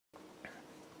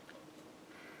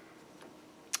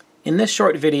In this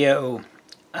short video,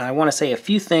 I want to say a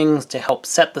few things to help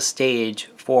set the stage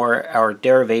for our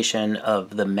derivation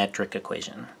of the metric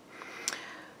equation.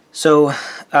 So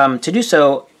to do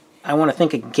so, I want to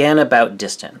think again about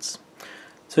distance.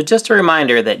 So just a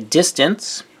reminder that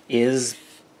distance is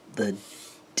the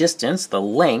distance, the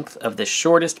length of the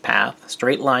shortest path,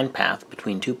 straight line path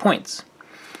between 2 points.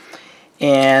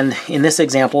 And in this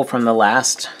example from the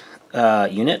last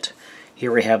unit,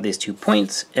 here we have these 2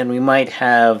 points, and we might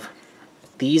have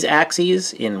these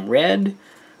axes in red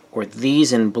or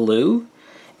these in blue,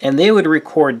 and they would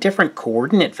record different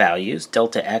coordinate values,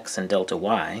 delta x and delta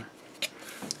y,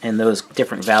 and those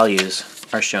different values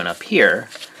are shown up here.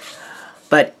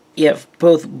 But if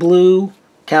both blue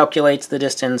calculates the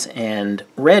distance and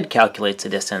red calculates the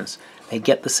distance, they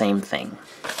get the same thing.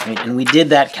 Right? And we did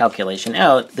that calculation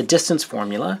out. The distance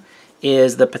formula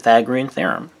is the Pythagorean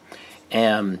theorem.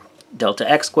 Delta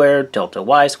x squared, delta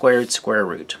y squared, square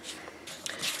root.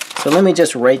 So let me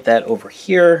just write that over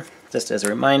here, just as a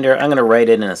reminder. I'm going to write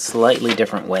it in a slightly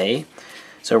different way.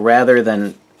 So rather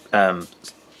than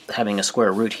having a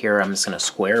square root here, I'm just going to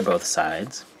square both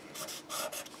sides.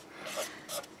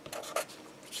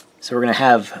 So we're going to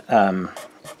have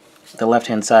the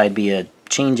left-hand side be a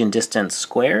change in distance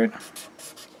squared.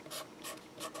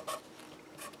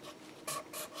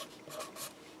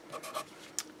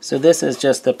 So this is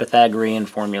just the Pythagorean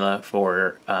formula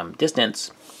for distance,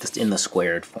 just in the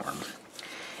squared form.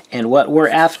 And what we're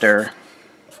after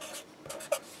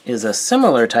is a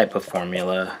similar type of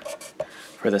formula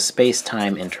for the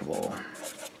space-time interval.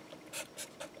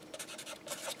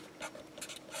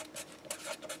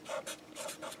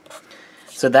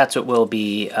 So that's what we'll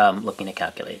be looking to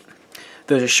calculate.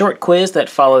 There's a short quiz that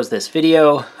follows this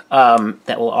video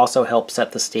that will also help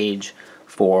set the stage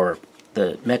for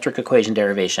the metric equation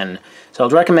derivation. So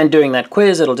I'd recommend doing that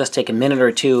quiz. It'll just take a minute or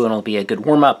two and it'll be a good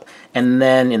warm-up. And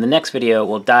then in the next video,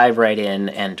 we'll dive right in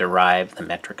and derive the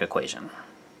metric equation.